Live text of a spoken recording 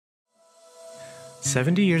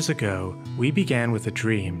70 years ago, we began with a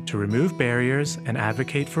dream to remove barriers and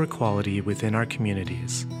advocate for equality within our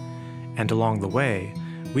communities. And along the way,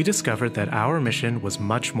 we discovered that our mission was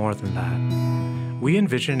much more than that. We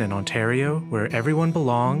envision an Ontario where everyone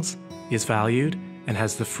belongs, is valued, and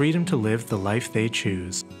has the freedom to live the life they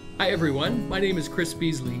choose. Hi everyone, my name is Chris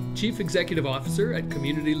Beesley, Chief Executive Officer at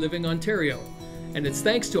Community Living Ontario. And it's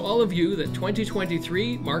thanks to all of you that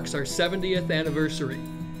 2023 marks our 70th anniversary.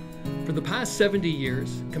 For the past 70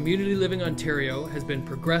 years, Community Living Ontario has been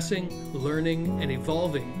progressing, learning, and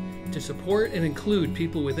evolving to support and include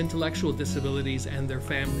people with intellectual disabilities and their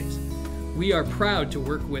families. We are proud to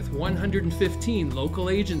work with 115 local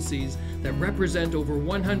agencies that represent over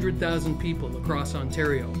 100,000 people across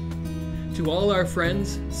Ontario. To all our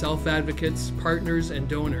friends, self-advocates, partners, and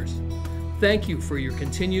donors, thank you for your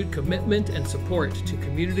continued commitment and support to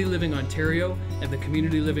Community Living Ontario and the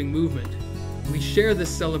Community Living Movement. We share this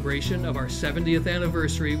celebration of our 70th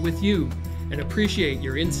anniversary with you and appreciate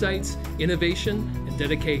your insights, innovation, and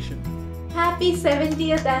dedication. Happy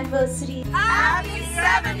 70th anniversary! Happy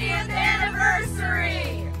 70th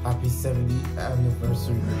anniversary! Happy 70th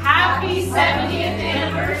anniversary! Happy 70th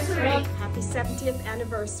anniversary! Happy 70th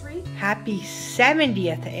anniversary! Happy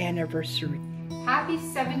 70th anniversary! Happy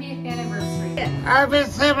 70th anniversary! Happy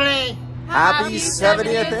 70th! Happy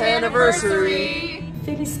 70th anniversary!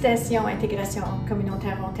 Félicitations Intégration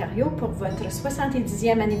Communautaire Ontario pour votre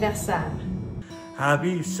 70e anniversaire.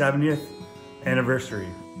 Happy 70th anniversary.